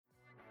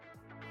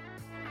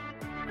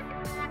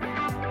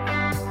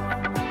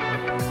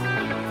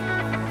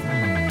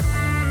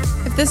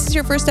If this is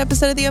your first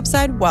episode of The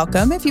Upside,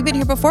 welcome. If you've been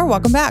here before,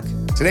 welcome back.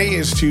 Today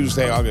is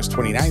Tuesday, August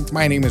 29th.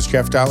 My name is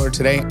Jeff Dollar.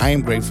 Today, I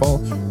am grateful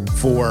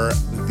for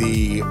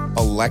the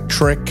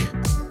electric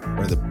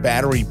or the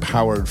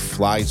battery-powered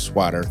fly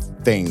swatter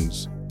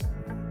things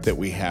that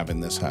we have in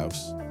this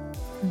house.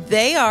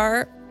 They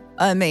are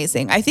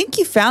amazing. I think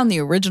you found the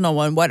original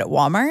one, at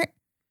Walmart?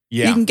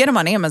 Yeah. You can get them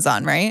on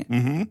Amazon, right?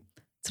 Mm-hmm.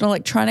 It's an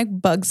electronic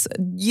bugs.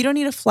 You don't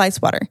need a fly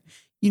swatter.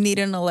 You need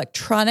an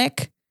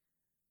electronic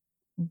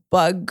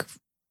bug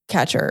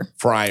catcher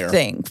Fryer.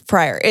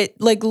 It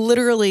like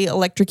literally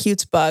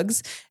electrocutes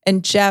bugs.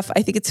 And Jeff,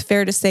 I think it's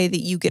fair to say that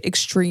you get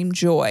extreme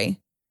joy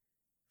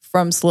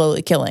from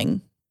slowly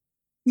killing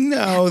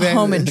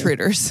home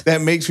intruders. That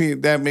makes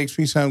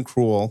me sound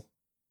cruel.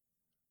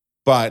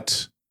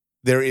 But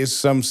there is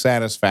some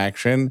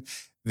satisfaction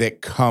that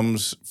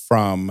comes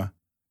from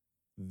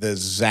the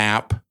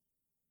zap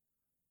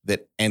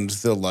that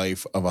ends the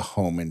life of a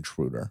home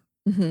intruder.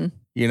 Mm-hmm.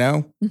 You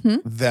know?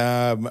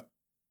 Mm-hmm.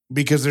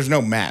 Because there's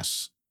no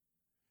mess.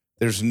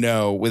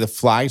 With a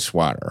fly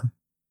swatter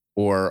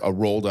or a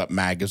rolled up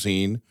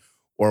magazine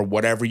or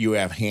whatever you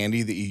have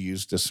handy that you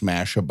use to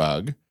smash a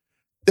bug,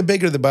 the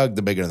bigger the bug,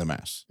 the bigger the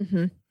mess.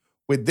 Mm-hmm.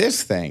 With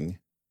this thing,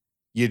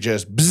 you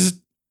just bzz,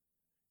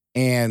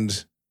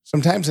 and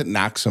sometimes it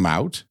knocks them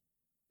out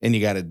and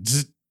you got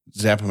to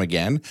zap them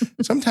again.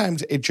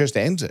 Sometimes it just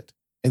ends it.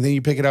 And then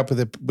you pick it up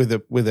with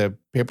a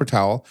paper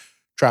towel,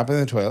 drop it in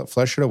the toilet,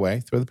 flush it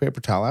away, throw the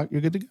paper towel out,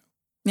 you're good to go.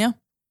 Yeah.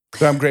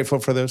 So I'm grateful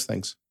for those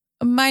things.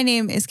 My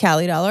name is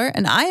Callie Dollar,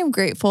 and I am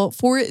grateful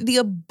for the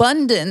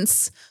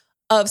abundance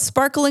of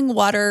sparkling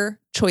water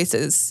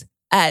choices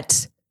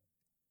at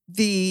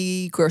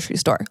the grocery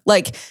store.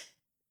 Like,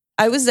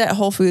 I was at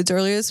Whole Foods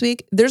earlier this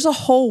week. There's a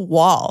whole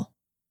wall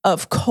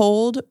of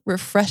cold,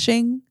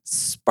 refreshing,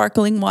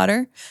 sparkling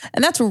water.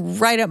 And that's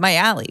right up my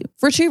alley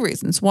for two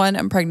reasons. One,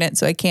 I'm pregnant,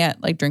 so I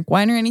can't drink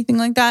wine or anything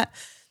like that.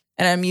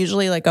 And I'm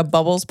usually like a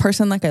bubbles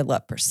person. Like I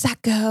love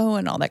Prosecco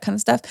and all that kind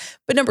of stuff.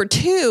 But number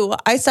two,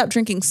 I stopped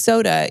drinking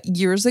soda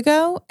years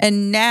ago.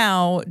 And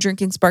now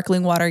drinking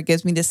sparkling water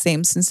gives me the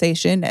same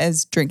sensation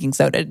as drinking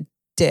soda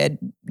did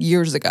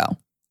years ago.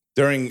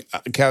 During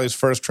Callie's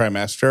first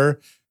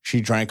trimester, she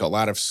drank a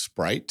lot of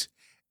Sprite.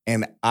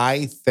 And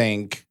I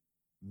think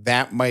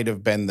that might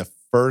have been the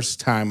first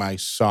time I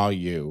saw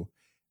you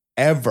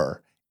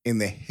ever in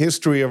the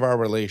history of our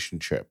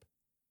relationship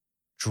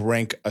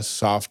drink a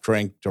soft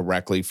drink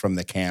directly from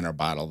the can or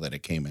bottle that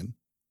it came in.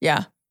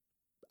 Yeah.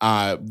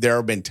 There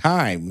have been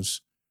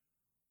times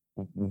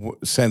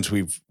since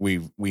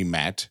we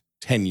met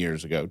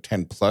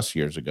 10 plus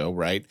years ago,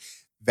 right?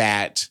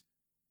 That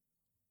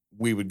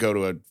we would go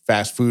to a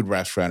fast food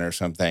restaurant or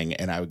something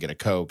and I would get a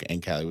Coke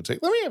and Callie would say,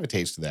 let me have a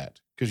taste of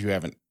that. Because you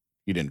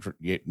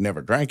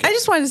never drank it. I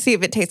just wanted to see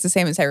if it tastes the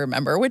same as I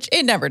remember, which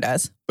it never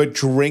does. But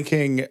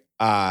drinking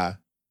a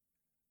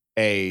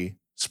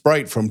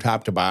Sprite from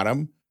top to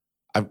bottom,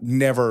 I've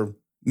never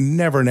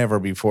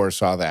before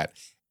saw that.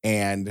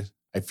 And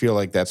I feel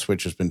like that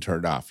switch has been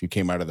turned off. You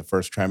came out of the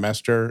first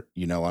trimester.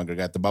 You no longer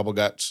got the bubble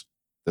guts.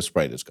 The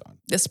Sprite is gone.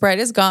 The Sprite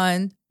is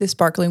gone. The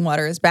sparkling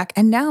water is back.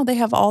 And now they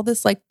have all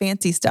this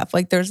fancy stuff.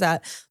 Like there's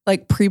that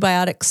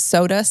prebiotic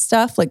soda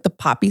stuff, like the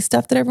poppy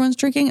stuff that everyone's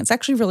drinking. It's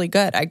actually really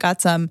good. I got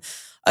some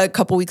a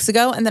couple weeks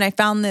ago. And then I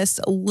found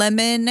this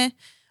lemon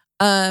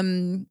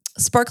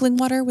sparkling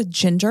water with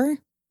ginger.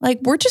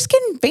 We're just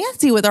getting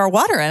fancy with our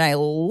water and I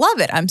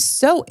love it. I'm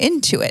so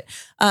into it.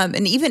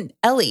 And even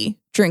Ellie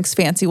drinks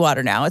fancy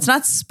water now. It's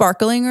not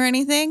sparkling or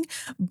anything,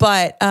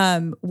 but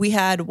we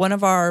had one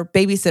of our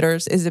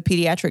babysitters is a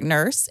pediatric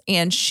nurse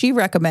and she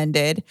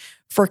recommended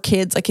for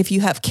kids, if you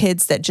have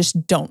kids that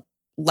just don't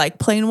like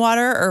plain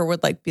water or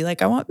would be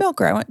I want milk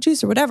or I want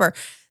juice or whatever.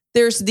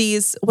 There's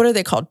these, what are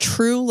they called?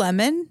 True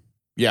Lemon?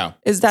 Yeah.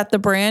 Is that the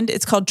brand?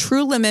 It's called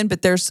True Lemon,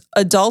 but there's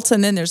adults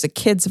and then there's a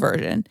kids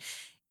version.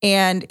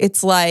 And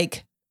it's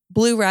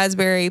blue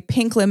raspberry,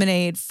 pink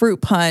lemonade,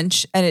 fruit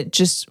punch, and it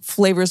just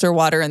flavors their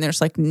water and there's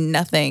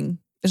nothing.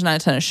 There's not a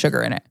ton of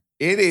sugar in it.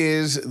 It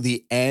is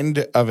the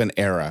end of an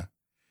era.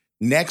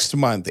 Next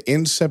month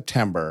in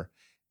September,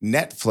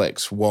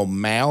 Netflix will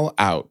mail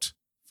out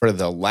for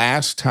the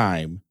last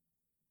time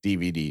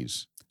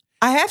DVDs.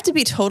 I have to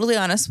be totally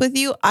honest with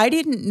you. I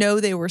didn't know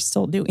they were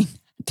still doing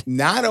it.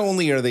 Not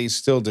only are they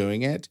still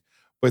doing it,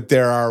 but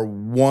there are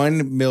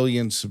 1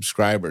 million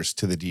subscribers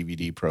to the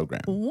DVD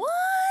program. What?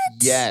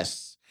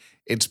 Yes.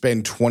 It's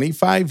been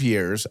 25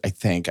 years, I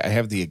think. I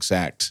have the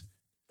exact.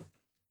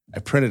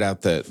 I printed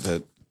out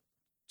the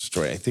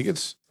story. I think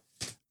it's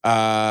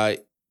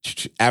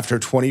after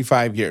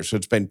 25 years. So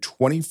it's been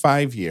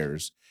 25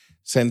 years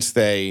since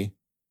they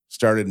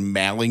started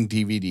mailing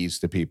DVDs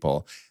to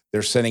people.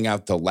 They're sending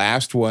out the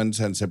last ones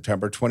on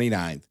September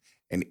 29th.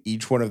 And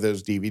each one of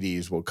those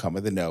DVDs will come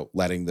with a note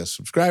letting the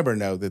subscriber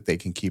know that they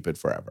can keep it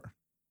forever.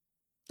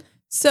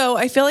 So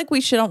I feel like we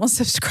should almost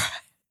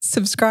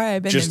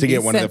subscribe. And just to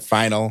get one of the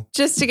final.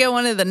 Just to get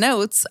one of the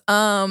notes.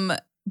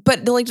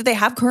 But do they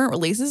have current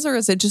releases or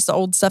is it just the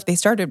old stuff they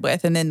started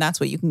with and then that's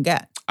what you can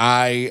get?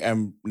 I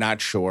am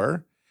not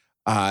sure.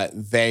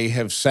 They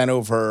have sent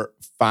over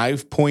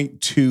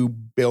 5.2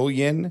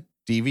 billion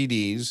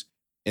DVDs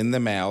in the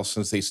mail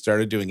since they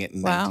started doing it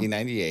in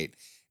 1998.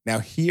 Now,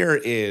 here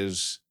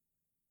is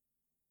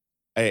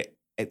a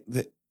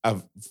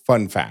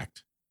fun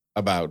fact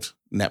about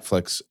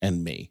Netflix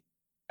and me.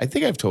 I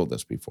think I've told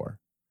this before.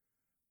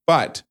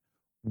 But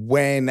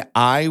when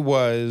I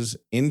was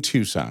in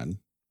Tucson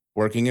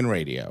working in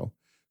radio,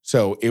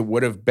 so it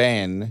would have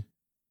been,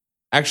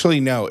 actually,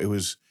 no,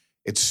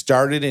 it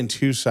started in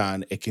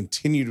Tucson. It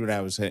continued when I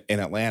was in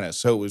Atlanta.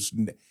 So it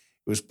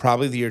was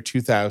probably the year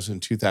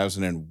 2000,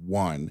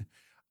 2001.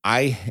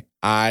 I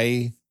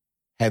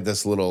had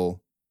this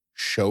little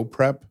show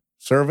prep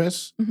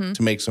service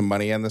to make some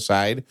money on the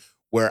side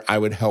where I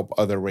would help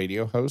other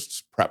radio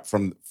hosts prep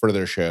for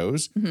their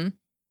shows.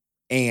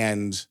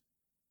 And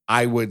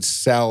I would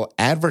sell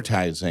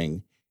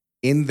advertising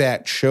in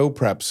that show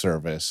prep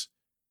service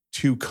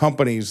to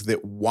companies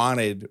that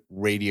wanted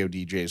radio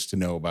DJs to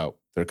know about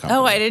their company.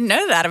 Oh, I didn't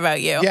know that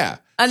about you. Yeah.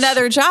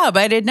 Another job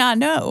I did not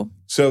know.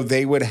 So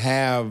they would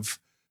have,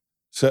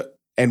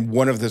 and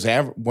one of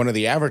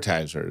the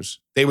advertisers,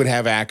 they would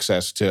have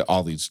access to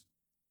all these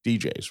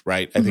DJs,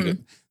 right? I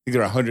think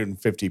there are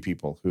 150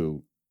 people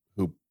who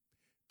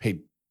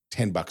paid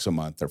 $10 a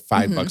month or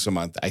 $5 a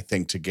month, I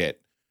think, to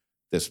get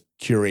this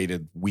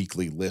curated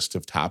weekly list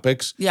of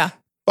topics. Yeah.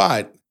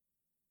 But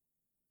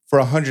for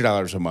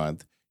 $100 a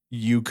month,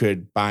 you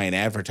could buy an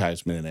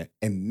advertisement in it.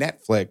 And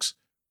Netflix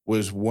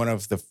was one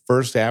of the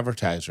first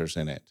advertisers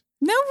in it.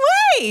 No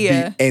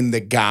way. And the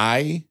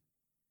guy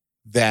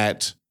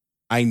that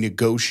I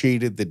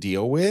negotiated the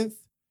deal with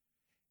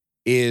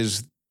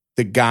is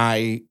the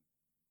guy,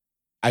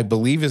 I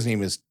believe his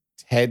name is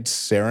Ted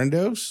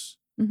Sarandos.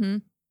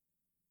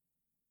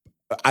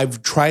 I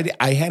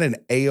had an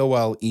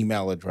AOL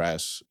email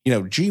address.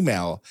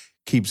 Gmail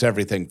keeps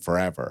everything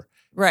forever.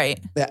 Right.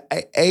 The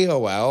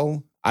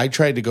AOL, I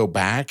tried to go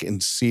back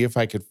and see if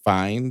I could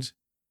find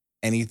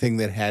anything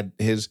that had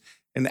his,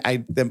 and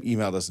the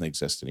email doesn't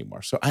exist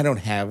anymore. So I don't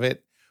have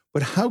it.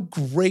 But how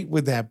great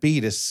would that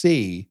be to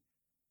see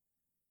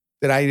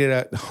that I did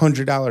a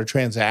 $100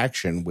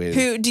 transaction with?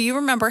 Who do you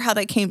remember how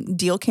that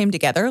deal came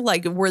together?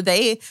 Like,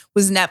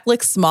 was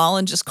Netflix small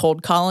and just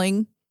cold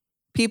calling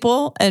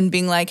people and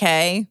being like,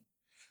 hey,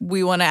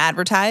 we want to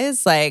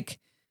advertise? Like,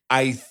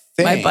 I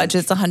think my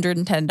budget's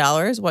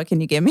 $110. What can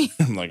you give me?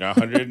 I'm like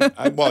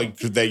 100. Well,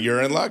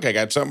 you're in luck. I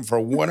got something for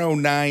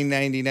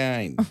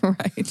 $109.99.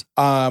 Right.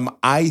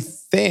 I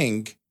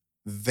think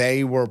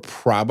they were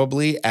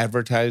probably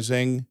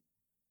advertising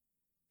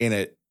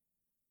in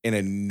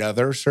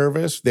another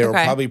service. They were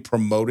probably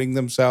promoting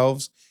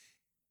themselves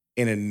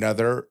in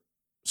another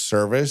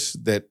service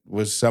that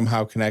was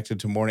somehow connected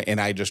to morning.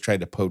 And I just tried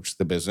to poach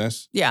the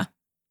business. Yeah.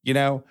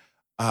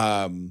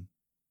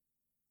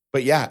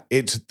 But yeah,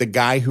 it's the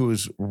guy who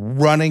is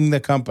running the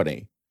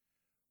company.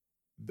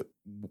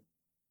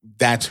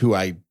 That's who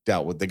I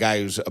dealt with. The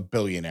guy who's a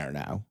billionaire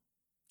now.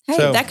 Hey,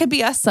 that could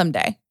be us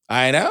someday.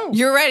 I know.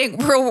 We're writing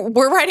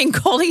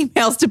cold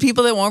emails to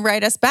people that won't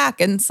write us back.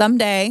 And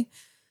someday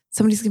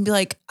somebody's going to be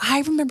like,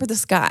 I remember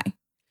this guy.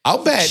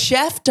 I'll bet.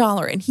 Chef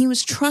Dollar. And he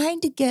was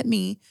trying to get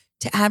me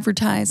to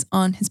advertise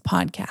on his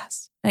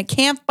podcast. And I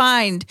can't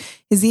find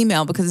his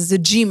email because it's a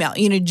Gmail.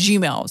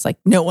 Gmail was like,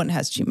 no one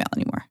has Gmail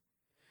anymore.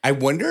 I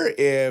wonder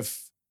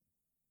if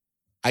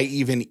I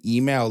even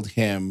emailed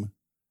him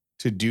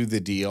to do the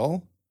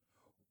deal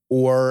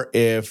or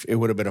if it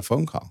would have been a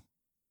phone call.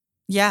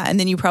 Yeah. And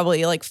then you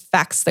probably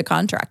faxed the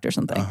contract or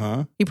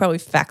something. He probably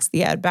faxed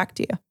the ad back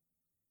to you.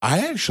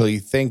 I actually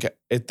think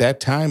at that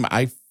time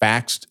I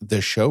faxed the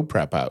show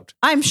prep out.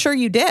 I'm sure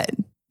you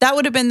did. That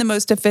would have been the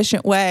most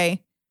efficient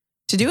way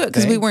to do it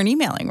because we weren't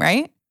emailing,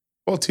 right?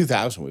 Well,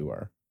 2000 we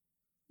were.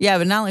 Yeah,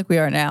 but not like we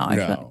are now.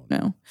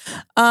 No.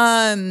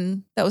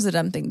 That was a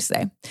dumb thing to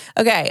say.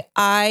 Okay,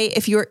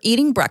 if you're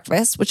eating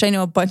breakfast, which I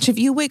know a bunch of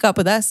you wake up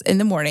with us in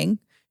the morning,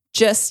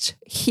 just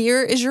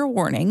here is your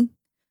warning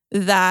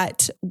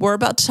that we're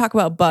about to talk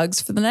about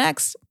bugs for the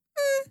next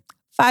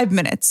 5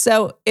 minutes.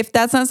 So if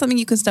that's not something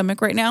you can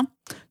stomach right now,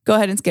 go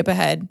ahead and skip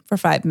ahead for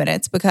 5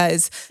 minutes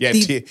because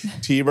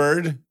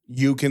T-Bird,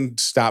 you can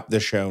stop the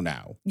show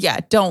now. Yeah,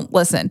 don't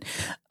listen.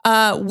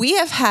 We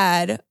have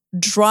had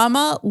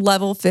drama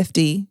level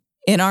 50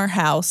 in our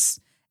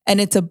house,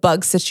 and it's a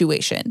bug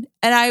situation.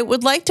 And I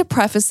would like to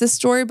preface this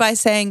story by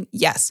saying,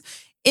 yes,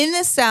 in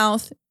the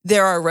South,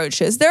 there are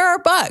roaches. There are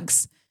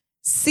bugs.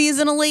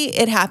 Seasonally,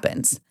 it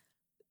happens.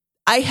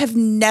 I have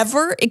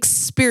never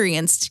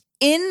experienced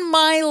in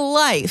my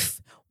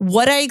life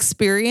what I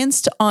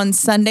experienced on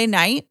Sunday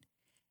night.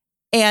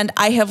 And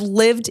I have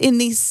lived in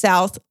the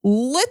South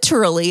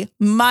literally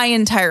my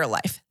entire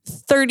life,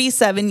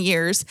 37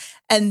 years.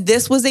 And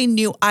this was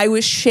I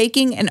was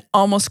shaking and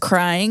almost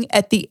crying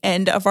at the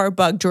end of our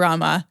bug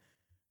drama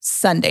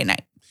Sunday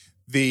night.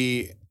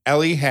 We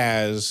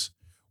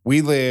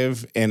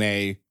live in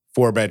a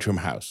 4-bedroom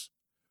house.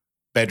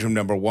 Bedroom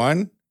number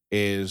 1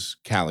 is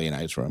Callie and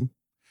I's room.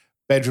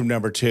 Bedroom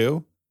number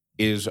 2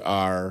 is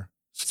our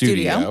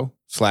studio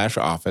 /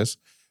 office.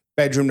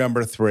 Bedroom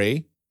number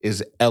 3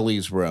 is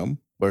Ellie's room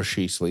where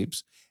she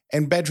sleeps.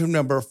 And bedroom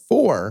number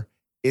 4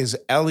 is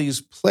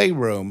Ellie's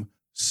playroom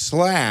 /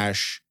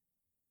 storage.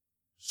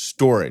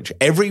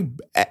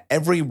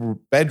 Every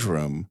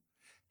bedroom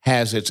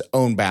has its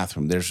own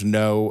bathroom. There's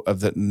none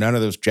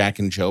of those Jack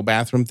and Jill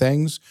bathroom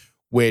things,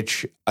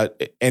 which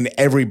and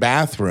every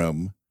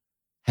bathroom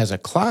has a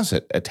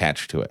closet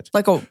attached to it.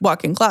 Like a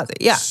walk-in closet.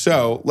 Yeah.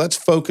 So let's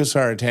focus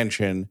our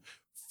attention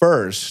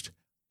first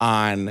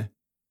on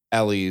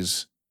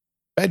Ellie's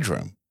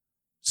bedroom.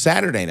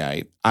 Saturday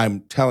night, I'm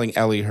telling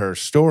Ellie her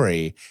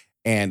story,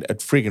 and a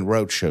freaking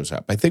roach shows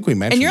up. I think we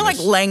mentioned And you're this.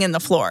 like laying in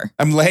the floor.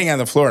 I'm laying on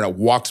the floor, and it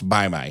walks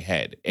by my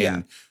head.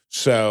 And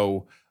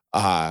so,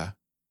 and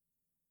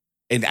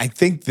I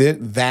think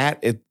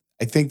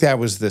that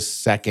was the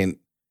second.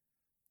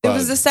 It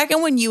was the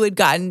second one you had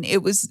gotten.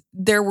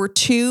 There were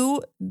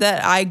 2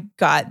 that I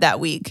got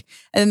that week.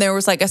 And then there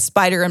was like a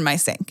spider in my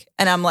sink.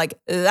 And I'm like,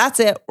 that's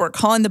it. We're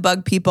calling the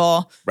bug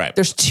people. Right.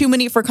 There's too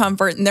many for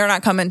comfort and they're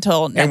not coming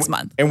until next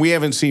month. And we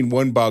haven't seen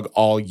one bug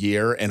all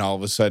year. And all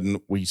of a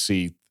sudden we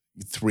see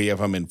 3 of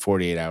them in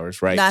 48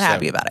 hours, right? Not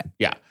happy about it.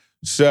 Yeah.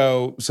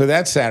 So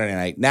that's Saturday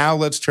night. Now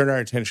let's turn our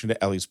attention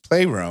to Ellie's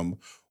playroom,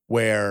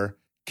 where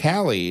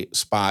Callie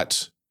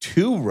spots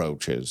 2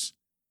 roaches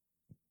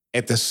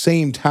at the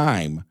same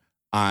time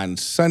on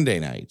Sunday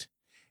night.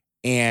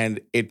 And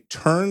it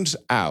turns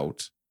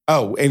out,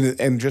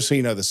 and just so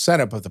you know, the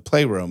setup of the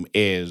playroom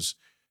is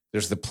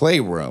there's the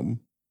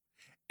playroom,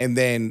 and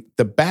then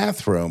the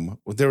bathroom,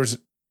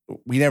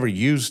 we never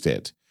used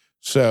it.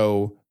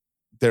 So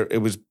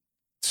it was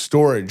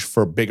storage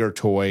for bigger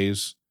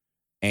toys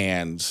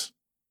and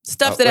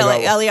stuff that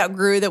Ellie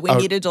outgrew that we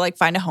needed to like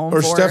find a home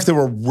or for. stuff that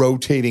were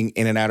rotating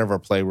in and out of our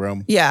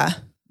playroom. Yeah.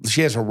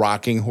 She has a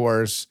rocking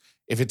horse.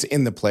 If it's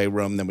in the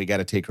playroom, then we got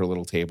to take her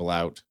little table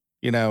out.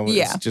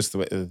 It's just the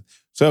way.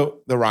 So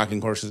the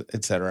rocking horses,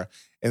 etc.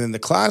 And then the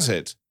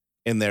closet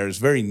in there is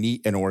very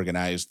neat and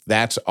organized.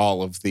 That's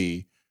all of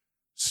the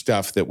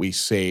stuff that we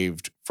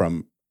saved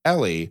from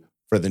Ellie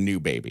for the new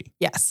baby.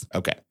 Yes.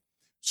 Okay.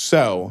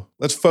 So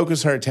let's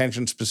focus our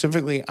attention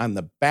specifically on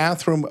the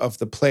bathroom of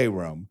the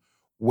playroom,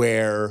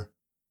 where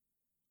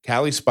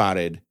Callie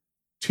spotted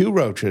 2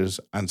 roaches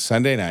on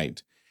Sunday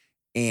night.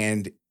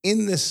 And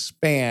in the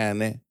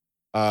span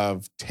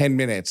of 10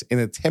 minutes, in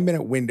a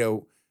 10-minute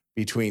window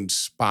between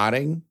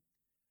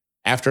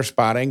after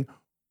spotting,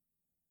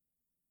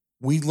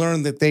 we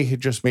learned that they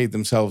had just made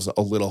themselves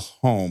a little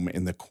home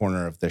in the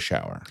corner of the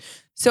shower.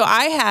 So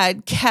I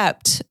had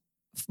kept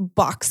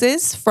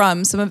boxes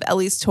from some of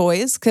Ellie's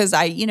toys because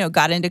I,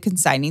 got into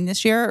consigning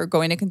this year or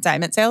going to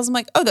consignment sales. I'm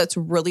like, oh, that's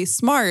really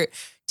smart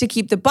to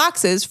keep the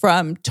boxes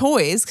from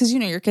toys because,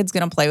 your kid's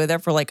going to play with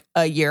it for like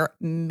a year,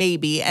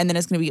 maybe. And then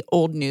it's going to be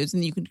old news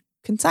and you can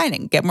consign it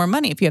and get more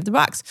money if you have the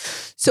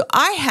box. So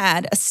I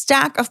had a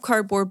stack of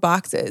cardboard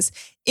boxes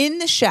in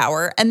the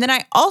shower. And then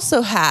I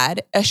also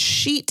had a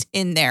sheet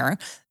in there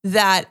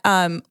that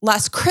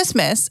last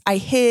Christmas, I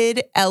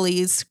hid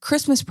Ellie's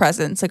Christmas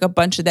presents, like a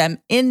bunch of them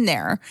in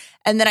there.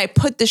 And then I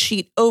put the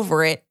sheet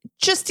over it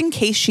just in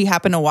case she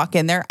happened to walk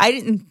in there. I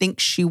didn't think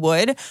she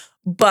would,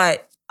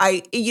 but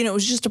it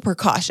was just a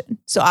precaution.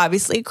 So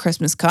obviously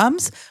Christmas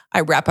comes,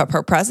 I wrap up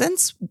her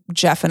presents.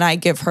 Jeff and I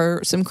give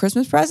her some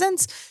Christmas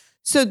presents.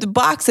 So the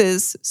box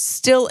is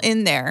still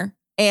in there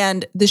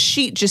and the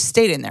sheet just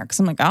stayed in there because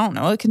I'm like, I don't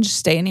know, it can just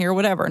stay in here,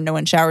 whatever. No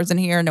one showers in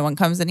here. No one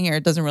comes in here.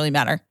 It doesn't really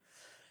matter.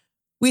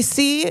 I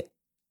see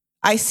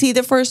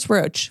the first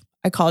roach.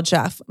 I call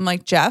Jeff. I'm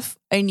like, Jeff,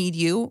 I need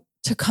you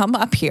to come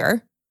up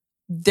here.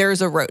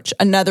 There's a roach,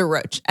 another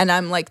roach. And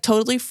I'm like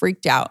totally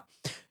freaked out.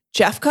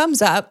 Jeff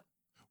comes up.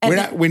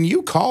 And when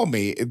you called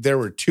me, there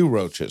were 2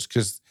 roaches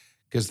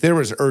because there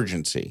was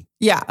urgency.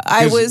 Yeah,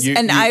 I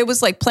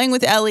was like playing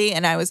with Ellie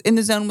and I was in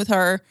the zone with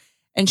her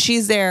and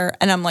she's there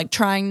and I'm like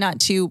trying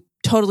not to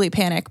totally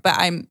panic, but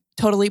I'm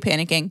totally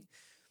panicking.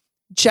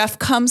 Jeff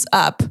comes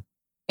up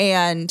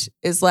and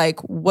is like,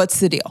 what's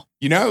the deal?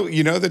 You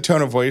know the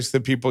tone of voice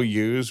that people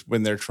use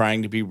when they're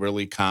trying to be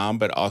really calm,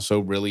 but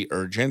also really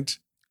urgent?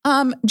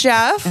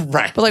 Jeff.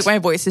 Right. But like my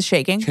voice is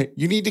shaking.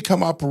 You need to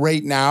come up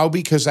right now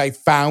because I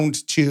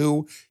found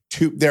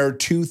there are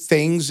 2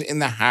 things in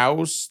the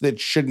house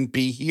that shouldn't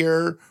be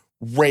here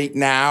right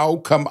now.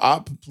 Come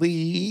up,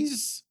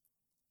 please.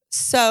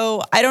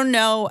 So I don't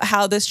know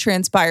how this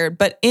transpired,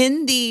 but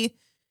in the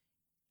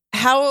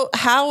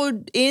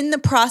in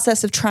the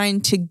process of trying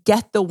to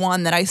get the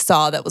one that I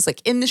saw that was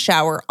like in the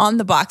shower on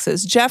the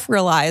boxes, Jeff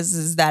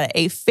realizes that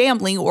a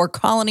family or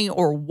colony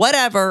or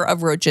whatever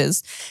of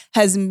roaches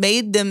has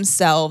made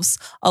themselves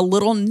a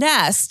little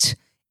nest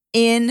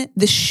in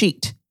the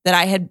sheet that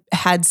I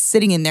had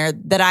sitting in there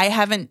that I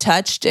haven't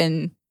touched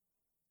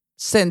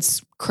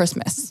since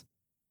Christmas.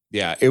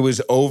 Yeah, it was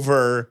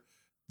over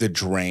the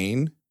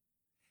drain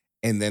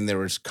and then there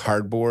was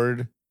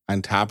cardboard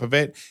on top of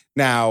it.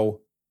 Now,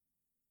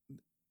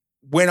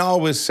 when all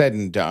was said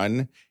and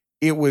done,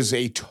 it was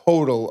a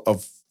total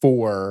of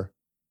 4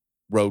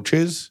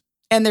 roaches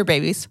and their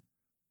babies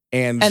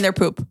and their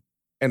poop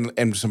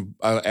and some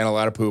and a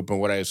lot of poop and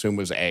what I assume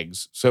was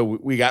eggs. So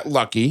we got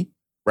lucky.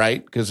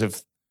 right? Because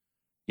if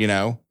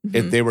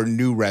if they were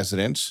new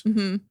residents,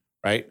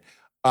 right?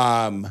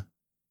 But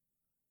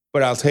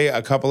I'll tell you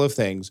a couple of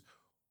things.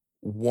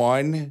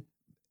 One,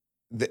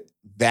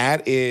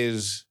 that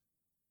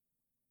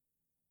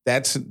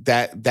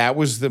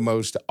was the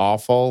most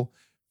awful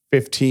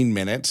 15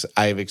 minutes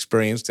I've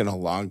experienced in a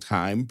long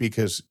time,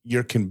 because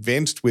you're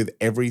convinced with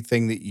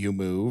everything that you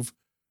move,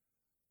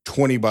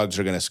 20 bugs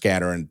are going to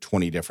scatter in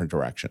 20 different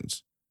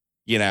directions,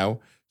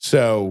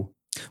 So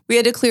we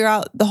had to clear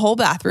out the whole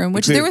bathroom,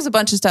 which there was a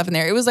bunch of stuff in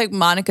there. It was like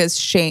Monica's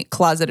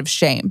closet of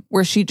shame,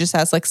 where she just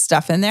has like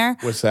stuff in there.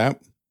 What's that?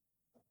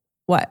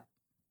 What?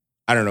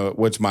 I don't know.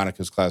 What's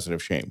Monica's closet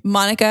of shame?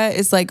 Monica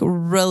is like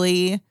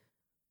really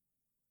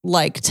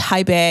like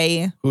type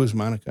A. Who is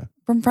Monica?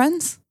 From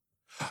Friends.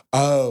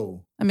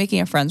 Oh. I'm making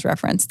a Friends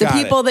reference. The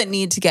people that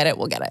need to get it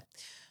will get it.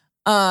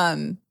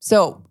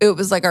 So it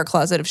was like our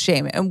closet of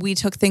shame. And we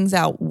took things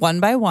out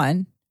one by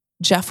one.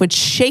 Jeff would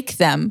shake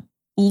them,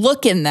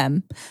 look in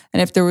them.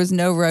 And if there was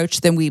no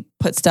roach, then we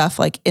put stuff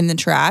like in the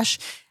trash.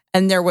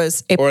 And there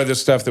was or the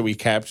stuff that we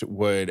kept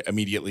would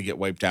immediately get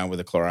wiped down with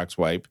a Clorox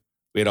wipe.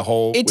 We had a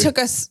whole... took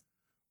us...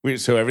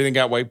 So everything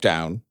got wiped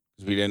down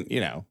because we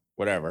didn't,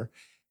 whatever.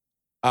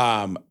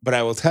 But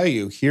I will tell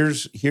you,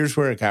 here's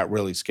where it got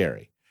really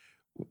scary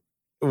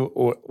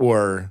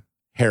or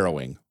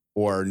harrowing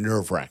or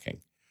nerve-wracking.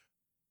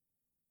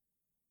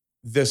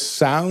 The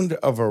sound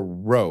of a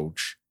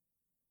roach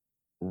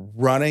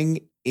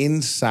running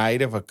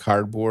inside of a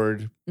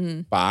cardboard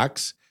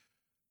box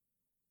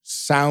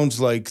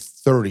sounds like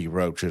 30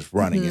 roaches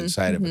running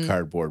inside of a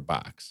cardboard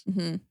box.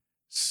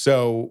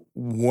 So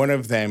one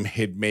of them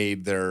had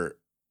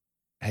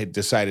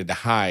decided to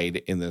hide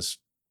in this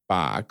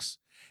box.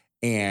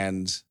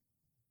 And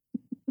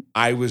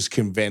I was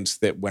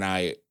convinced that when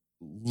I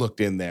looked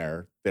in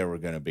there were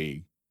going to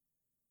be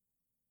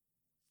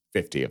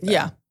 50 of them.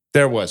 Yeah.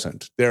 There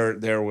wasn't. There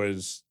were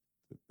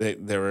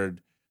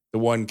the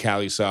one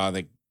Callie saw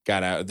that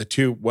got out,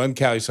 one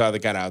Callie saw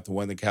that got out, the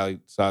one that Callie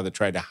saw that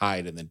tried to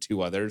hide, and then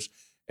two others,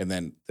 and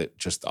then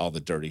just all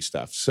the dirty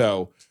stuff.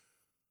 So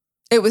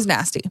it was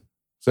nasty.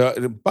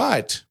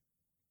 But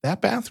that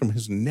bathroom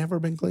has never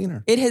been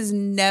cleaner. It has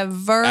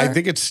never. I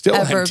think it's still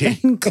ever empty.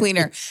 Been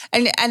cleaner.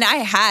 And I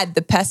had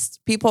the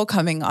pest people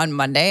coming on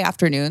Monday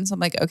afternoon. So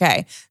I'm like,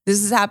 okay,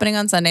 this is happening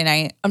on Sunday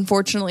night.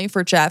 Unfortunately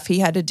for Jeff, he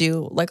had to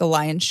do like a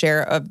lion's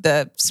share of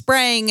the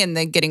spraying and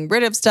the getting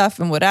rid of stuff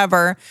and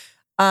whatever.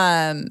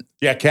 Yeah,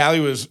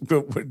 Callie was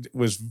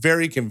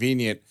very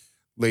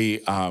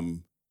conveniently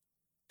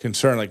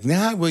concerned. Like,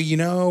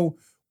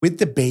 with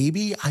the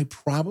baby, I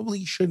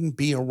probably shouldn't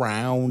be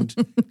around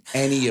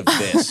any of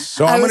this.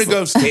 So I'm going to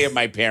go stay at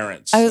my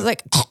parents'. I was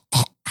like,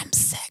 I'm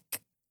sick.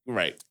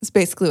 Right. That's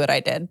basically what I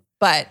did.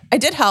 But I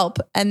did help.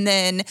 And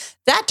then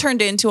that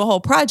turned into a whole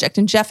project.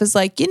 And Jeff is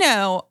like,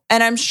 and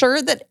I'm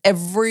sure that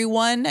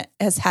everyone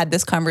has had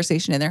this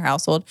conversation in their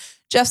household.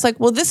 Jeff's like,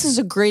 well, this is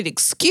a great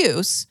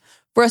excuse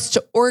for us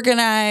to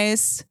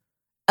organize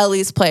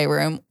Ellie's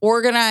playroom,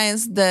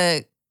 organize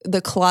the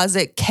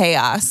closet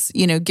chaos,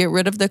 get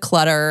rid of the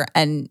clutter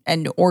and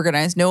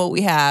organize, know what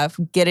we have,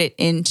 get it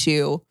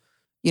into,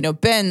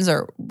 bins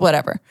or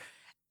whatever.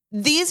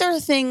 These are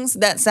things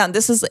that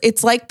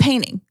it's like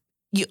painting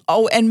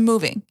and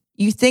moving.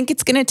 You think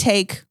it's going to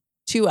take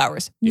 2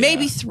 hours,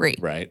 maybe 3.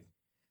 Right.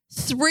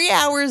 3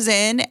 hours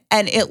in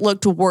and it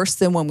looked worse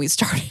than when we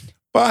started.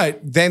 But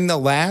then the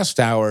last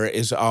hour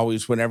is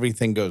always when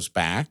everything goes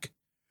back.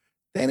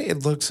 Then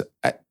it looks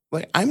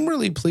like I'm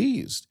really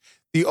pleased.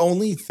 The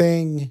only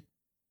thing,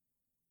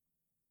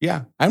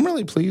 I'm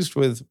really pleased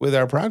with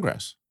our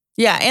progress.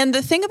 Yeah, and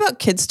the thing about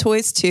kids'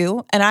 toys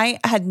too, and I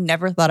had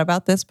never thought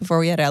about this before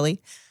we had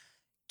Ellie,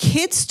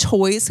 kids'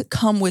 toys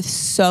come with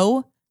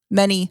so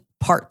many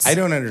parts. I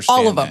don't understand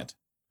all of them.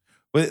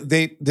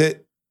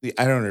 That.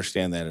 I don't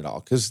understand that at all,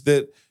 because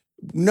the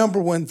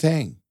number one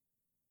thing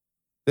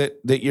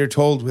that you're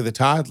told with a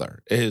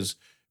toddler is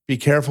be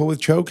careful with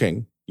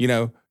choking,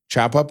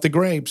 chop up the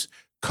grapes,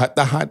 cut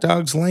the hot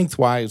dogs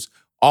lengthwise.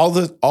 All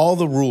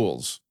the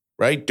rules,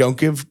 right?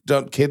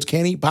 Kids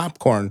can't eat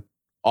popcorn.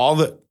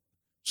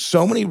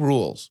 So many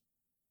rules,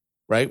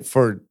 right?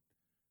 For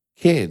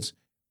kids,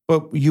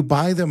 but you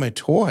buy them a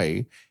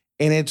toy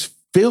and it's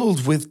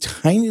filled with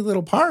tiny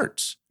little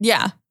parts.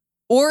 Yeah.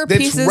 Or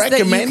pieces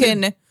that you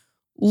can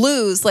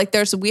lose. Like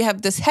we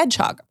have this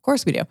hedgehog, of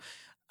course we do,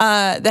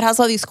 that has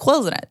all these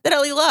quills in it that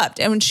Ellie loved.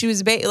 And when she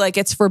was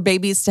it's for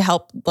babies to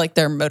help like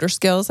their motor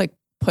skills, like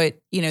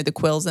put, the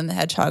quills in the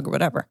hedgehog or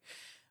whatever.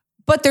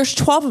 But there's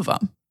 12 of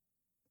them.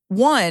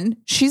 1,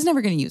 she's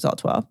never going to use all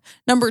 12.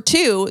 Number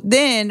 2,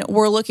 then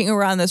we're looking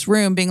around this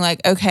room being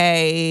like,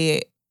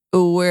 okay,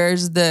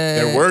 where's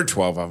There were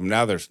 12 of them.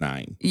 Now there's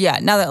 9. Yeah.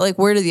 Now that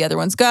where did the other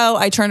ones go?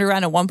 I turned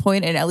around at one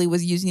point and Ellie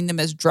was using them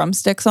as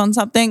drumsticks on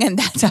something. And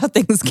that's how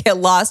things get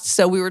lost.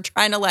 So we were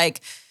trying to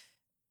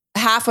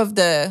half of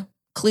the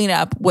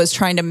cleanup was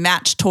trying to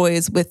match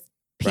toys with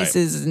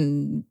pieces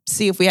and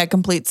see if we had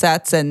complete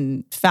sets,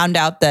 and found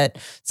out that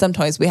some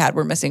toys we had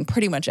were missing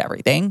pretty much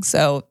everything.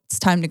 So it's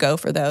time to go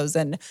for those.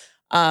 And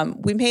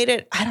We made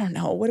it, I don't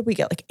know, what did we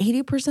get? Like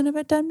 80% of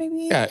it done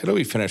maybe? Yeah, it'll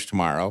be finished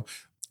tomorrow.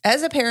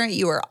 As a parent,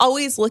 you are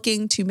always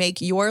looking to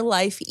make your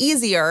life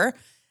easier.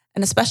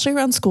 And especially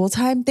around school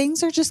time,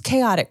 things are just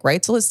chaotic,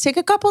 right? So let's take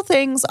a couple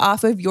things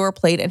off of your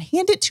plate and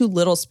hand it to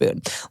Little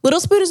Spoon. Little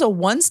Spoon is a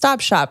one-stop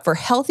shop for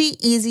healthy,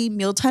 easy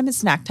mealtime and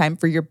snack time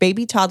for your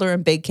baby, toddler,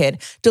 and big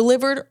kid,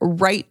 delivered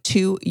right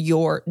to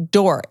your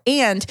door.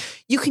 And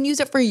you can use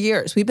it for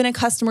years. We've been a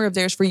customer of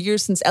theirs for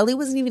years, since Ellie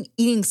wasn't even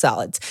eating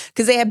solids,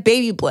 because they have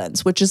baby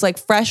blends, which is like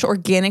fresh,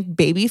 organic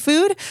baby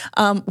food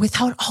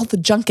without all the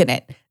junk in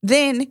it.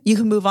 Then you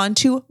can move on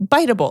to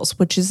Biteables,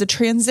 which is a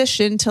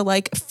transition to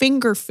like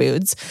finger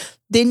foods.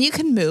 Then you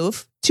can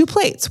move to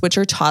plates, which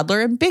are toddler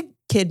and big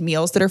kid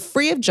meals that are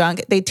free of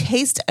junk. They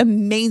taste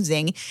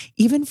amazing,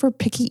 even for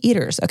picky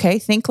eaters, okay?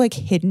 Think like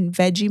hidden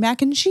veggie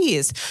mac and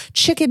cheese,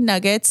 chicken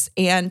nuggets,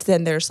 and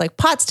then there's like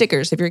pot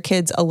stickers if your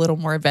kid's a little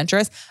more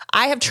adventurous.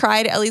 I have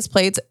tried Ellie's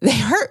plates.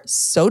 They are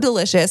so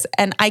delicious,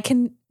 and I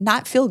can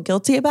not feel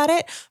guilty about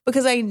it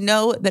because I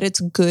know that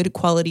it's good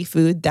quality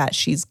food that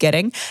she's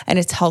getting and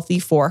it's healthy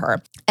for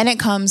her. And it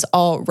comes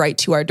all right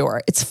to our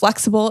door. It's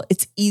flexible,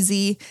 it's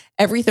easy.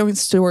 Everything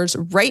stores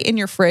right in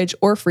your fridge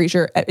or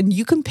freezer, and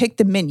you can pick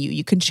the menu.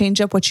 You can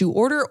change up what you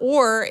order,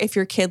 or if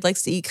your kid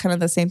likes to eat kind of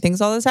the same things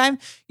all the time,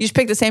 you just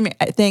pick the same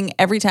thing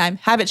every time,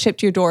 have it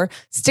shipped to your door,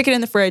 stick it in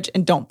the fridge,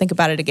 and don't think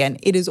about it again.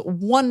 It is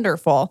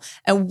wonderful,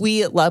 and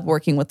we love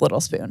working with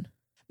Little Spoon.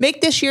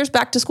 Make this year's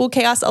back to school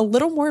chaos a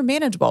little more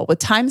manageable with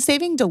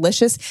time-saving,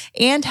 delicious,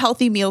 and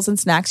healthy meals and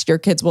snacks your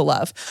kids will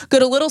love. Go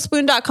to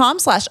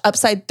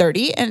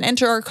littlespoon.com/upside30 and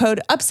enter our code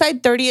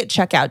upside30 at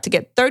checkout to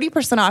get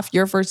 30% off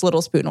your first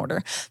Little Spoon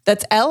order.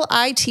 That's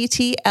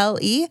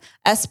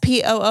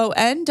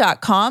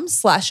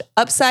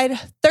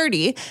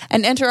LITTLESPOON.com/upside30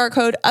 and enter our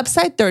code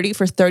upside30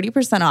 for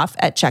 30% off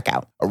at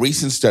checkout. A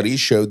recent study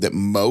showed that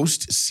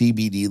most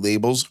CBD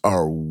labels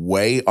are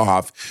way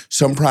off.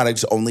 Some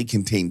products only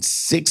contain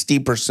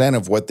 60%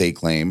 of what they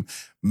claim.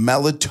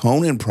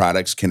 Melatonin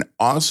products can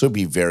also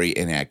be very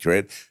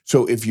inaccurate.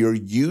 So if you're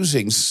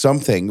using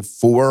something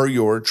for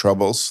your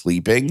trouble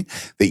sleeping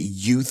that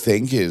you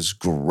think is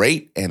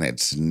great and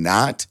it's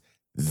not,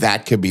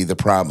 that could be the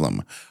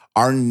problem.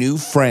 Our new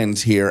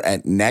friends here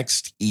at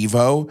Next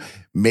Evo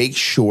make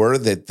sure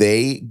that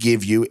they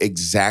give you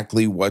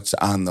exactly what's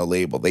on the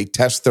label. They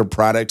test their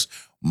products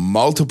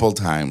multiple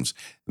times.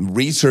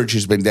 Research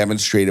has been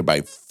demonstrated by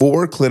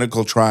 4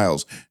 clinical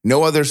trials.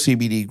 No other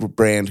CBD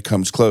brand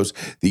comes close,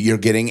 that you're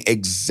getting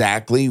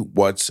exactly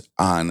what's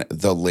on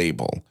the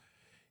label.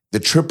 The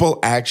triple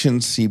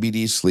action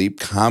CBD sleep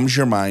calms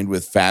your mind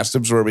with fast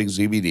absorbing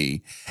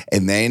CBD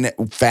and then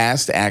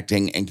fast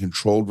acting and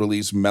controlled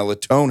release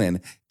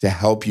melatonin to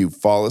help you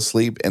fall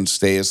asleep and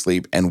stay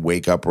asleep and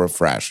wake up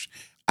refreshed.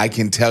 I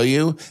can tell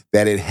you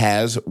that it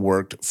has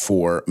worked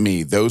for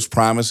me. Those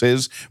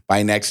promises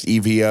by Next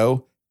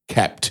EVO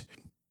kept.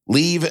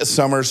 Leave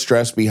summer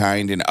stress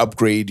behind and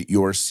upgrade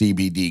your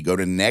CBD. Go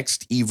to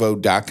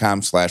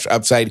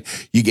nextevo.com/upside.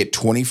 You get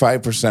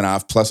 25%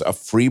 off plus a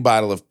free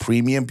bottle of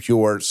premium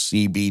pure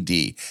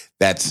CBD.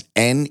 That's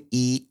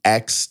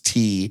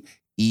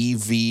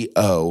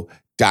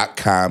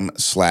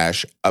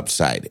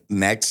nextevo.com/upside.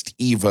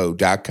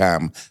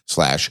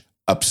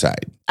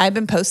 nextevo.com/upside. I've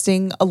been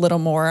posting a little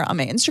more on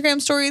my Instagram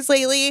stories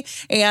lately,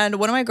 and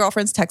one of my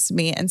girlfriends texted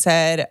me and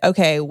said,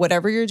 okay,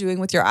 whatever you're doing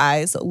with your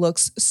eyes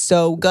looks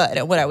so good.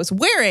 And what I was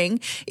wearing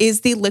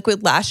is the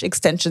Liquid Lash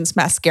Extensions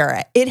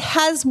mascara. It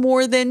has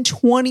more than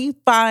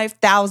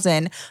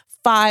 25,000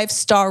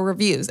 5-star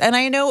reviews. And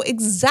I know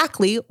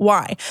exactly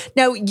why.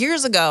 Now,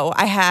 years ago,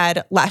 I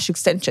had lash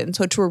extensions,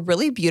 which were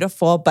really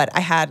beautiful, but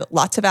I had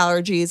lots of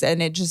allergies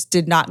and it just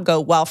did not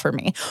go well for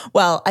me.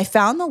 Well, I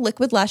found the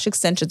Liquid Lash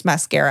Extensions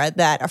mascara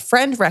that a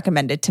friend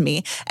recommended to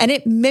me, and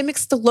it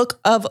mimics the look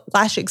of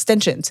lash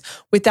extensions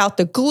without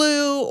the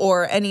glue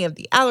or any of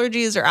the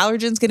allergies or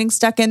allergens getting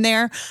stuck in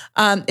there.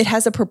 It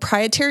has a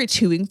proprietary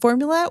chewing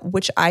formula,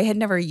 which I had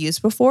never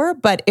used before,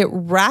 but it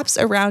wraps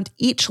around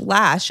each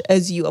lash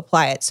as you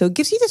apply it. So it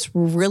gives you this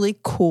really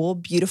cool,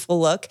 beautiful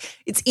look.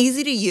 It's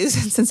easy to use,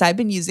 and since I've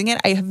been using it,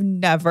 I have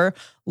never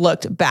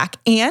looked back.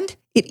 And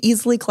it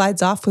easily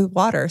glides off with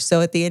water.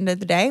 So at the end of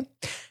the day,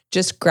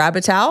 just grab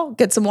a towel,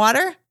 get some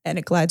water, and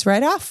it glides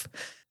right off.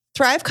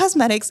 Thrive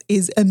Cosmetics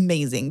is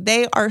amazing.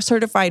 They are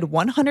certified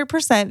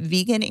 100%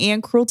 vegan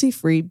and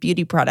cruelty-free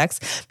beauty products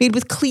made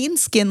with clean,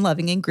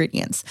 skin-loving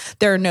ingredients.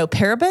 There are no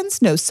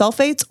parabens, no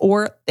sulfates,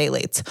 or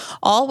phthalates,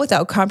 all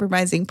without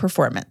compromising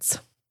performance.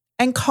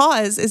 And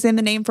cause is in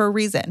the name for a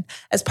reason.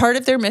 As part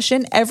of their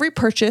mission, every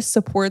purchase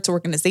supports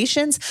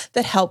organizations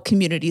that help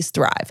communities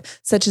thrive,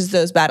 such as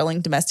those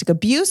battling domestic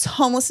abuse,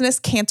 homelessness,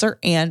 cancer,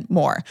 and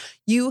more.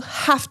 You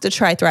have to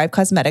try Thrive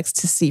Cosmetics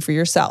to see for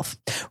yourself.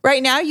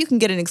 Right now, you can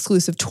get an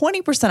exclusive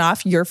 20%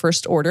 off your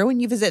first order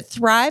when you visit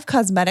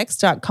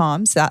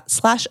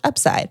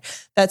thrivecosmetics.com/upside.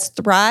 That's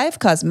Thrive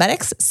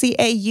Cosmetics,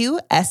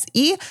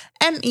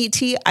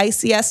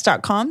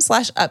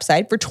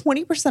 CAUSEMETICS.com/upside for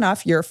 20%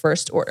 off your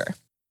first order.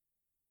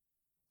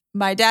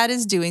 My dad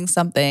is doing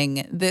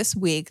something this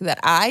week that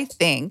I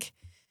think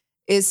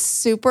is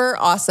super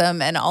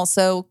awesome and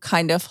also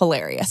kind of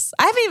hilarious.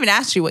 I haven't even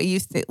asked you what you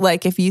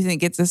like, if you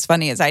think it's as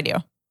funny as I do.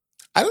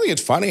 I don't think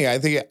it's funny. I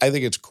think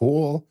it's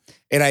cool,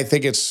 and I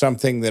think it's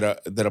something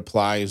that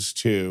applies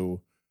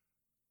to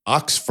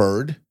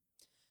Oxford,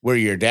 where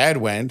your dad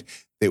went,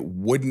 that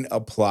wouldn't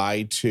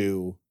apply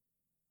to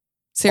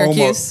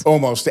Syracuse,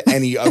 almost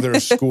any other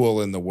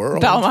school in the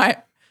world. Belmont.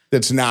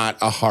 That's not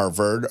a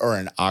Harvard or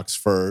an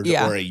Oxford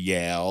Yeah. or a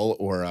Yale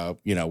or a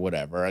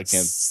whatever. I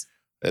can't.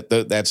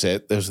 That's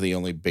it. Those are the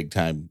only big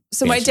time.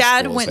 So my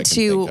dad schools I went can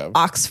to think of.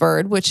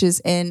 Oxford, which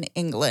is in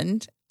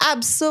England.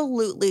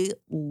 Absolutely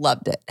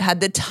loved it.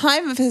 Had the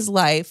time of his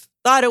life.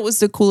 Thought it was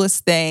the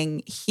coolest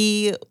thing.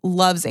 He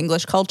loves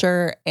English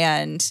culture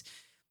and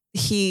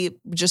he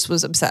just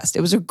was obsessed.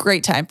 It was a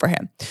great time for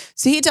him.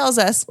 So he tells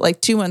us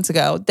like 2 months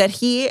ago that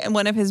he and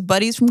one of his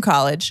buddies from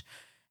college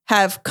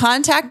have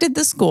contacted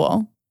the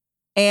school,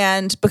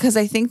 and because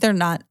I think they're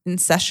not in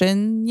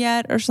session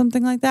yet or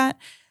something like that.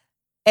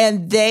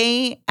 And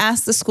they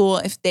asked the school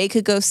if they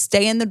could go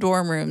stay in the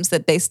dorm rooms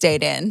that they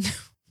stayed in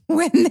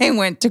when they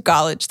went to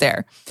college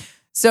there.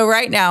 So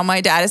right now, my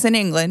dad is in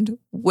England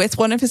with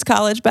one of his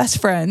college best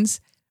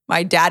friends.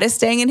 My dad is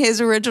staying in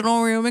his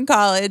original room in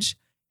college.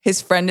 His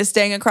friend is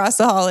staying across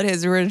the hall at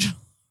his original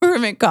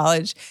room in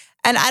college.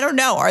 And I don't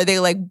know, are they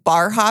like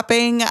bar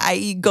hopping,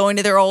 i.e. going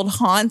to their old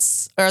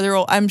haunts?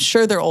 I'm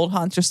sure their old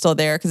haunts are still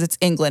there because it's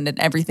England and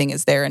everything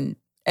is there and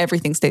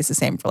everything stays the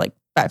same for like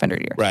 500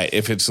 years. Right.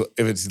 If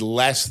it's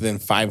less than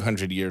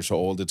 500 years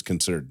old, it's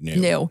considered new.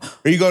 New.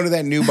 Are you going to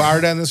that new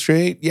bar down the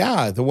street?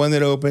 Yeah. The one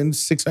that opened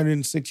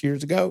 606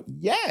 years ago?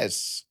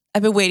 Yes.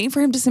 I've been waiting for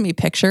him to send me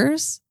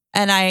pictures.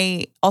 And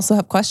I also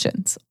have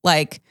questions.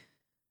 Like,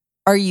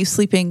 are you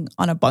sleeping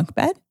on a bunk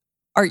bed?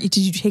 Did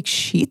you take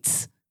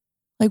sheets?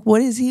 Like,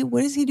 what is he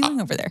doing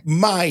over there?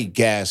 My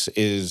guess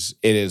is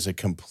it is a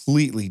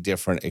completely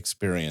different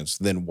experience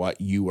than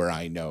what you or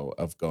I know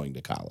of going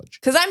to college.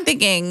 Because I'm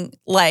thinking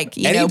like,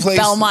 Any place-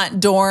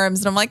 Belmont dorms.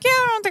 And I'm like, yeah,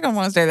 I don't think I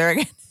want to stay there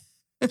again.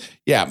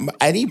 Yeah.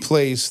 Any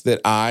place that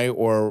I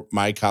or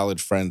my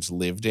college friends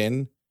lived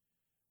in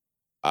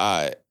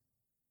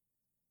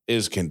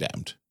is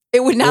condemned.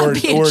 It would not Or-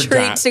 be a or treat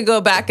not. to go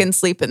back and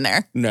sleep in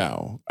there.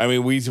 No. I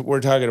mean, we're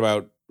talking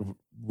about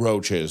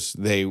roaches.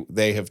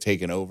 They have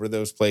taken over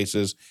those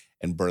places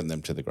and burned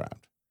them to the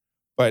ground.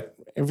 But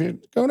if you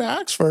go to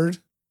Oxford,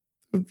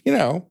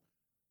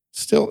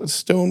 still it's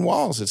stone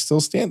walls. It's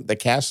still standing. The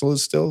castle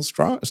is still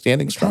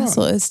standing strong.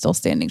 Castle is still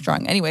standing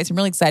strong. Anyways, I'm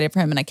really excited for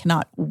him and I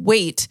cannot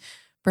wait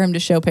for him to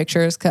show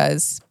pictures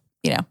because,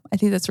 I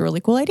think that's a really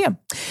cool idea.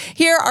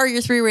 Here are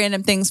your 3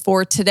 random things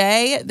for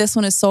today. This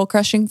one is soul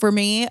crushing for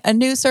me. A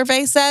new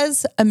survey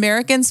says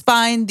Americans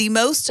find the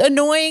most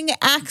annoying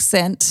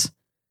accent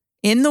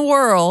in the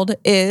world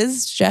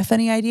is, Jeff,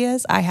 any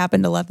ideas? I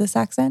happen to love this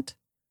accent.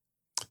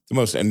 The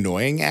most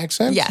annoying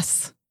accent?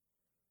 Yes.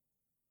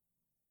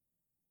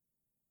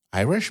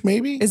 Irish,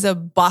 maybe? Is a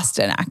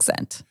Boston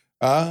accent.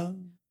 Uh,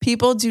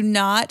 People do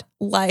not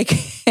like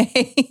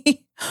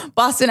a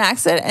Boston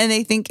accent and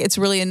they think it's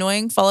really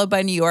annoying, followed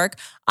by New York.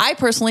 I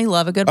personally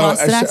love a good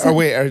Boston accent.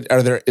 Wait,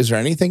 is there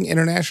anything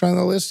international on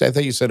the list? I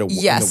thought you said in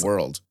the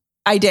world.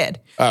 I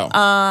did.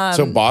 Oh.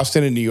 So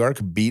Boston and New York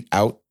beat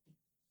out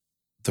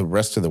the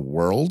rest of the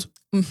world?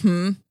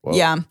 Mm-hmm. Whoa.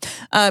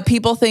 Yeah.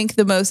 People think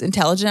the most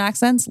intelligent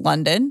accents,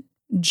 London,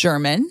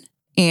 German,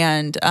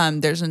 and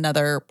there's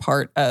another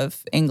part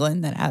of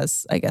England that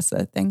has, I guess,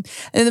 a thing.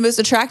 And the most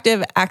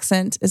attractive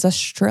accent is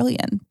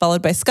Australian,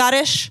 followed by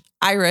Scottish.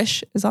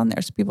 Irish is on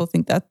there. So people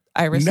think that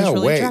Irish is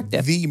really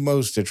attractive. The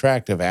most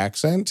attractive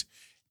accent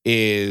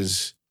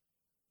is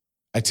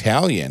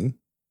Italian,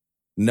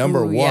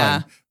 number one,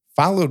 yeah.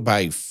 followed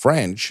by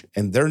French,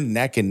 and they're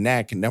neck and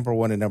neck, number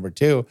 1 and number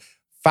 2.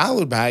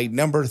 Followed by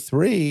number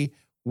 3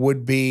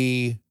 would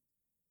be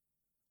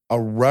a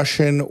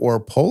Russian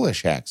or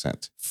Polish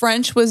accent.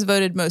 French was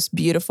voted most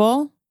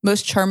beautiful.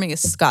 Most charming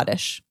is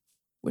Scottish,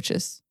 which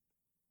is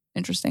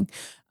interesting.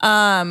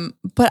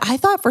 But I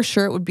thought for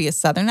sure it would be a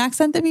Southern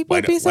accent that people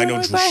would be so Why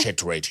don't you by.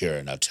 shit right here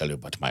and I'll tell you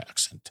about my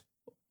accent?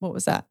 What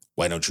was that?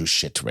 Why don't you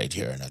shit right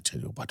here and I'll tell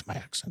you about my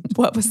accent?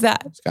 What was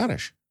that?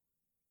 Scottish.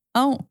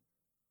 Oh.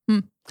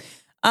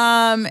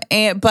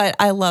 But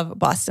I love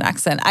Boston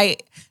accent.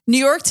 New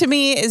York to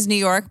me is New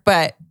York,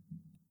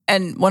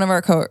 and one of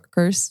our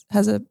coworkers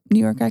has a New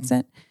York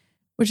accent,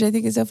 which I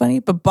think is so funny.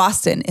 But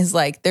Boston is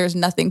like, there's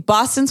nothing.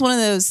 Boston's one of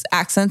those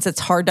accents that's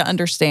hard to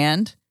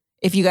understand.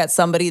 If you got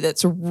somebody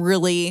that's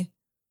really,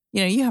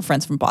 you have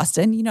friends from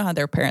Boston, you know how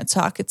their parents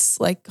talk. It's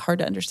like hard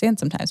to understand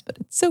sometimes, but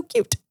it's so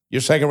cute.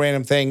 Your second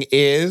random thing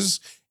is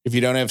if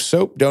you don't have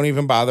soap, don't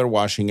even bother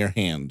washing your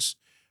hands.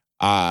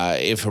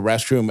 If a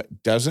restroom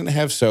doesn't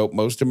have soap,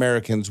 most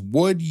Americans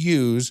would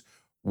use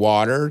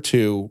water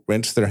to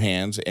rinse their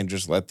hands and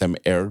just let them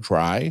air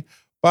dry.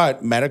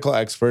 But medical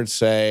experts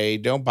say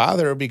don't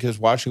bother because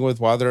washing with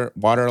water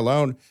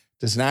alone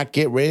does not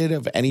get rid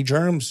of any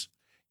germs.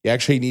 You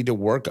actually need to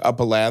work up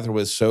a lather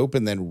with soap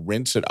and then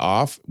rinse it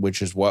off,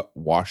 which is what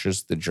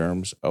washes the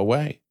germs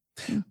away.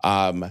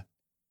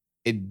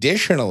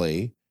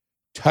 Additionally,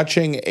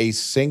 touching a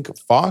sink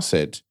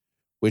faucet,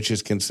 which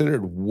is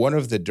considered one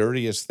of the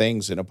dirtiest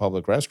things in a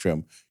public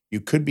restroom, you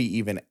could be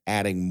even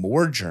adding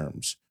more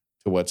germs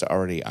to what's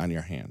already on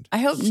your hand. I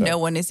hope no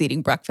one is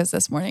eating breakfast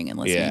this morning and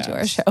listening to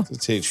our show.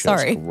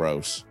 Sorry.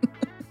 Gross.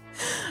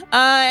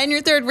 And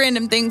your third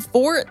random thing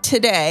for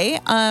today,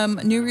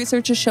 new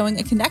research is showing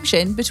a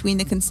connection between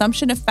the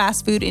consumption of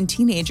fast food in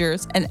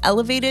teenagers and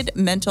elevated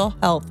mental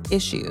health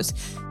issues.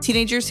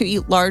 Teenagers who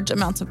eat large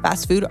amounts of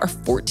fast food are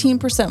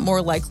 14%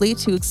 more likely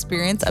to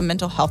experience a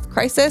mental health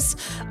crisis.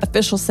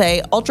 Officials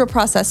say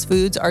ultra-processed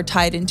foods are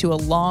tied into a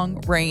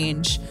long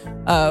range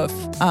of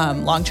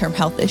long-term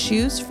health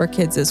issues for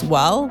kids as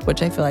well,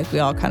 which I feel like we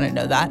all kind of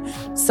know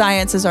that.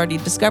 Science has already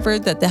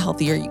discovered that the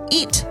healthier you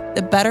eat,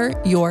 the better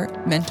your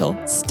mental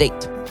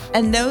state.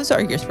 And those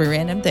are your 3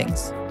 random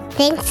things.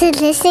 Thanks for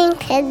listening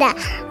to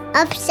the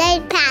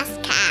Upside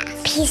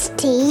Podcast. Peace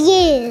to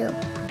you.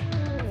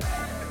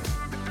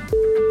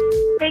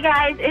 Hey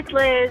guys, it's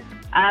Liz.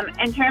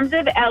 In terms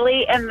of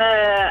Ellie and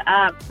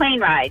the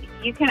plane ride,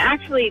 you can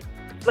actually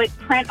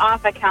print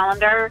off a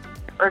calendar,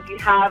 or if you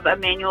have a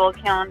manual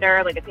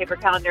calendar, like a paper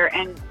calendar,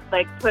 and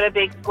put a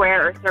big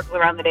square or circle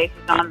around the day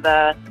she's on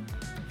the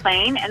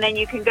plane, and then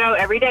you can go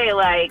every day.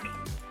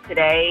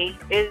 Today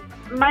is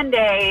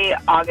Monday,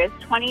 August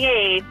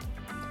 28th,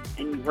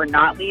 and we're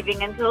not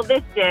leaving until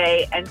this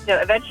day. And so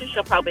eventually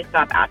she'll probably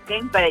stop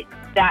asking, but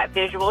that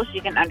visual, she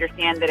can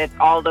understand that it's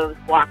all those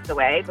blocks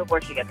away before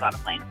she gets on a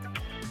plane.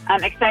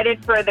 I'm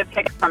excited for the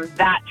pics from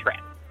that trip.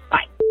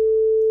 Bye.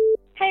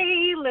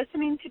 Hey,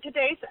 listening to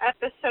today's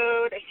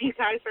episode, you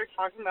guys are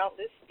talking about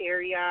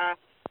listeria.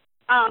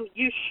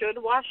 You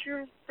should wash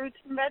your fruits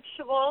and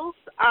vegetables.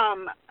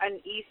 An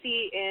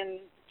easy and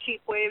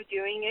cheap way of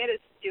doing it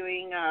is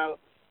doing a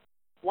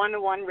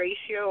 1-to-1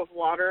 ratio of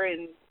water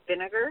and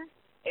vinegar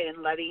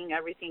and letting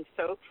everything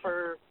soak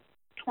for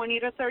 20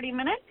 to 30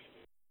 minutes,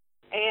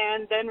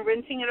 and then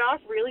rinsing it off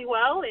really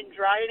well and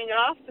drying it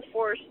off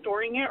before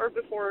storing it or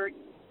before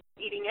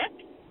eating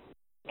it.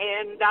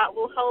 And that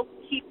will help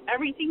keep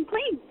everything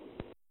clean.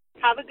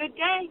 Have a good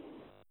day.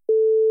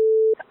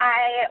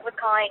 I was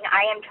calling.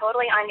 I am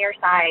totally on your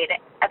side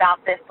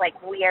about this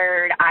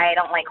weird I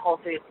don't like Whole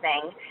Foods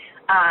thing.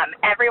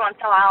 Every once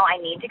in a while I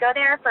need to go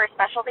there for a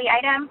specialty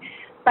item,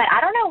 but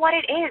I don't know what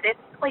it is. It's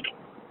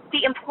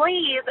the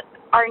employees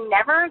are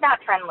never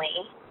that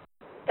friendly.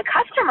 The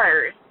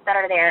customers that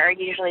are there are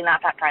usually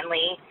not that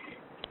friendly.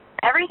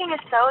 Everything is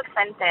so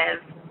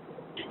expensive.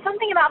 Just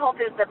something about Whole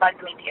Foods that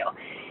bugs me too.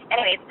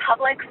 Anyways,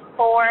 Publix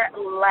for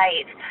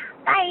life.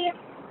 Bye.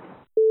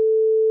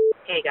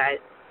 Hey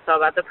guys, so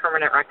about the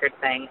permanent record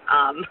thing.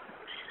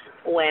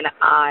 When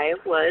I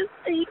was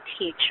a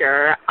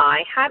teacher,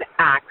 I had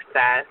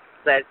access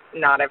that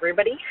not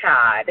everybody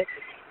had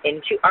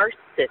into our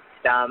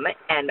system,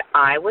 and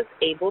I was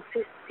able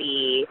to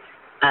see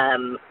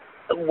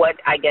what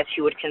I guess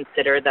you would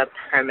consider the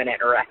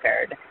permanent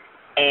record.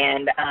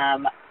 And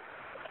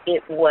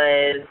it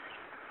was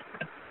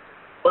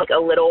a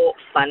little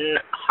fun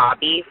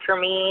hobby for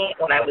me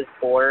when I was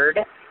bored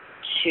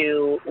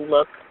to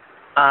look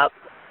up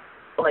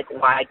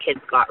why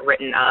kids got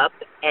written up,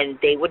 and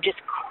they would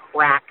just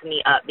crack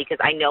me up because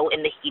I know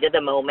in the heat of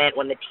the moment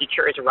when the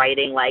teacher is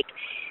writing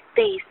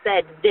they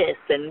said this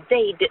and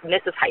they did, and this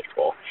is high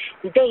school,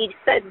 they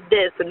said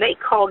this and they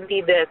called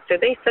me this or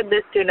they said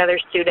this to another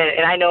student,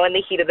 and I know in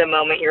the heat of the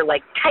moment you're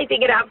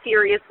typing it out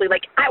furiously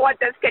I want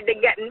this kid to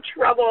get in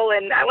trouble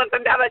and I want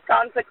them to have a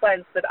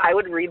consequence, but I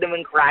would read them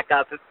and crack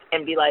up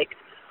and be like,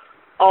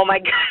 oh my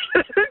gosh,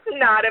 this is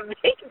not a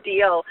big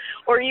deal.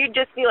 Or you'd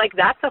just be like,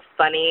 that's a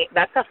funny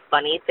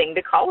thing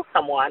to call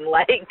someone.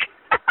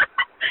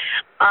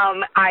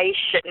 I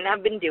shouldn't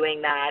have been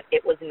doing that.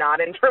 It was not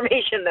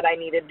information that I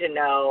needed to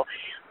know,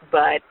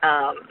 but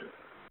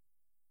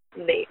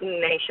they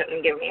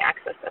shouldn't give me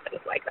access to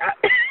things like that.